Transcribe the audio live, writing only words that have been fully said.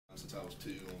since I was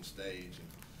 2 on stage.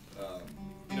 And,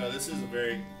 you know, this is a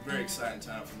very, very exciting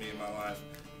time for me in my life.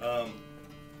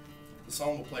 The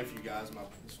song we'll play for you guys, of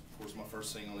course, my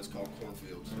first single is called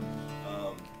Cornfields.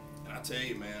 And I tell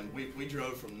you, man, we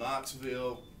drove from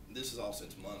Knoxville, this is all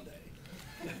since Monday,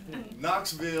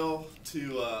 Knoxville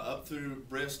to up through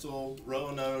Bristol,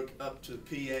 Roanoke, up to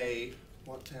PA,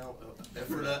 what town?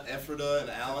 Ephrata and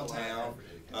Allentown.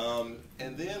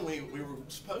 And then we were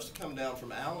supposed to come down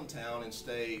from Allentown and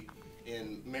stay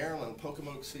in Maryland,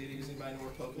 Pocomoke City. Does anybody know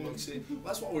where Pocomoke City? Well,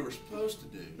 that's what we were supposed to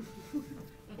do.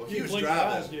 Well, he was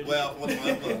driving. Well,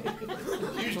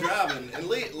 he was driving, and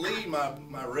Lee,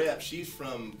 my rep, she's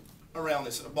from around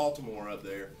this Baltimore up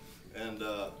there, and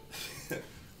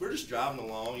we're just driving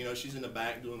along. You know, she's in the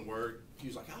back doing work. He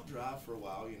was like, "I'll drive for a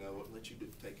while. You know, let you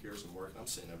take care of some work." And I'm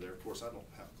sitting over there. Of course, I don't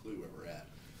have a clue where we're at.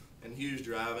 And he was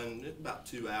driving about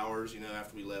 2 hours. You know,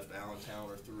 after we left Allentown,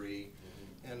 or 3.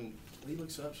 And Lee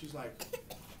looks up. She's like,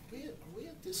 Are we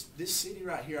at this city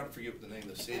right here? I forget what the name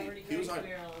of the city. He was like,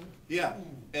 Maryland. yeah,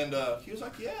 and he was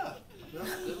like, yeah,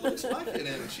 it looks like it.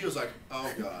 And she was like,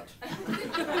 oh God.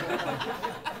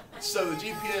 So the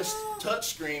GPS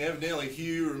touchscreen, evidently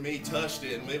Hugh or me touched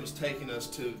it, and it was taking us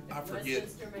to, I forget,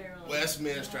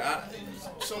 Westminster,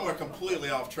 somewhere completely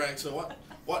off track. So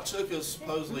what took us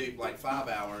supposedly like 5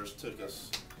 hours took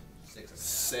us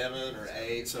 7 or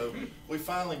 8. So we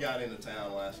finally got into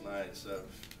town last night. So.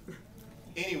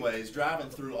 Anyways, driving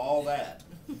through all that,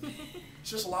 it's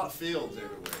just a lot of fields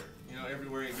everywhere. You know,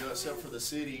 everywhere you go, except for the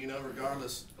city. You know,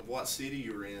 regardless of what city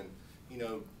you're in. You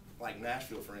know, like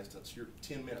Nashville, for instance, you're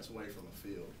 10 minutes away from a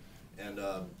field. And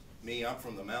me, I'm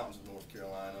from the mountains of North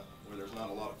Carolina, where there's not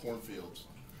a lot of cornfields.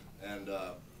 And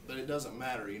but it doesn't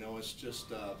matter. You know, it's just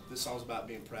this song's about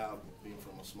being proud, of being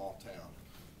from a small town.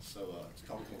 So it's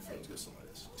called Cornfields. Get some of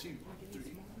this. 2,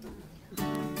 3,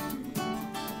 4.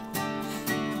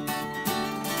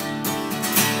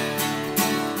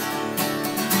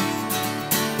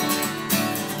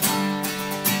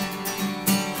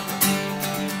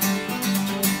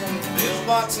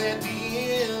 Box at the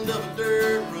end of a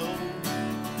dirt road,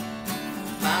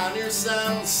 pioneer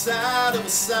sign on the side of a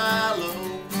silo,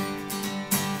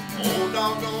 old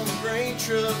dog on the grain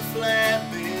truck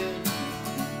flatbed,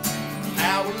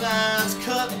 power lines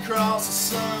cutting across the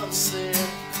sunset,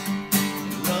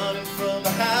 running from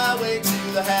the highway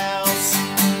to the house.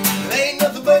 There ain't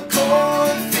nothing but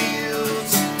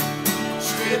cornfields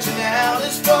stretching out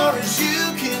as far as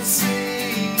you can see.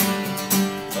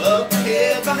 Up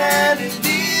ahead, behind, and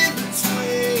in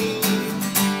between,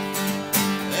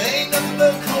 ain't nothing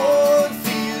but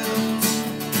cornfields.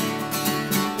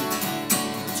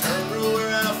 The terminal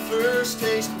where I first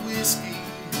tasted whiskey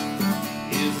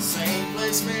is the same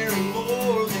place Mary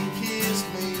more than kissed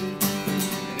me.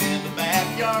 And in the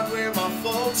backyard where my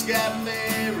folks got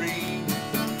married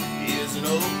is an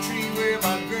oak tree where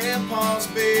my grandpa's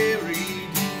buried.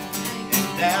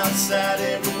 And outside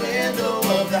every window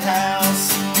of the house,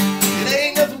 it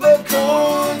ain't nothing but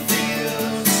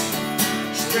cornfields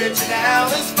stretching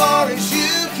out as far as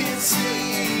you can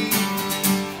see.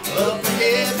 Up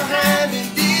ahead, behind,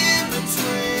 and in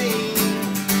between,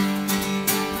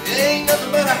 it ain't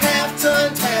nothing but a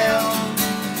half-ton town,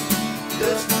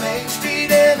 just the main street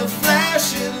and a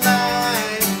flashing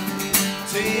light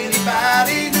to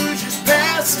anybody who's just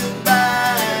passing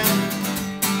by.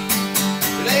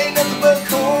 It ain't nothing but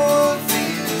cornfields.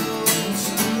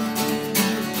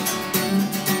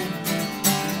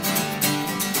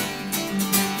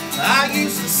 I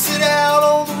used to sit out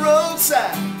on the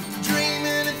roadside,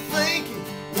 dreaming and thinking,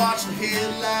 watch the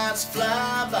headlights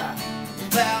fly by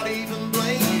without even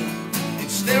blinking, and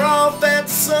stare off at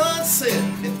the sunset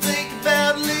and think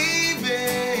about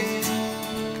leaving.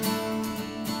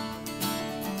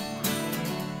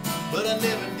 But I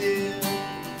never did.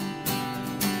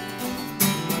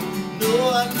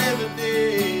 No, I never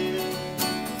did.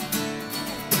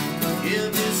 Yeah,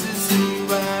 this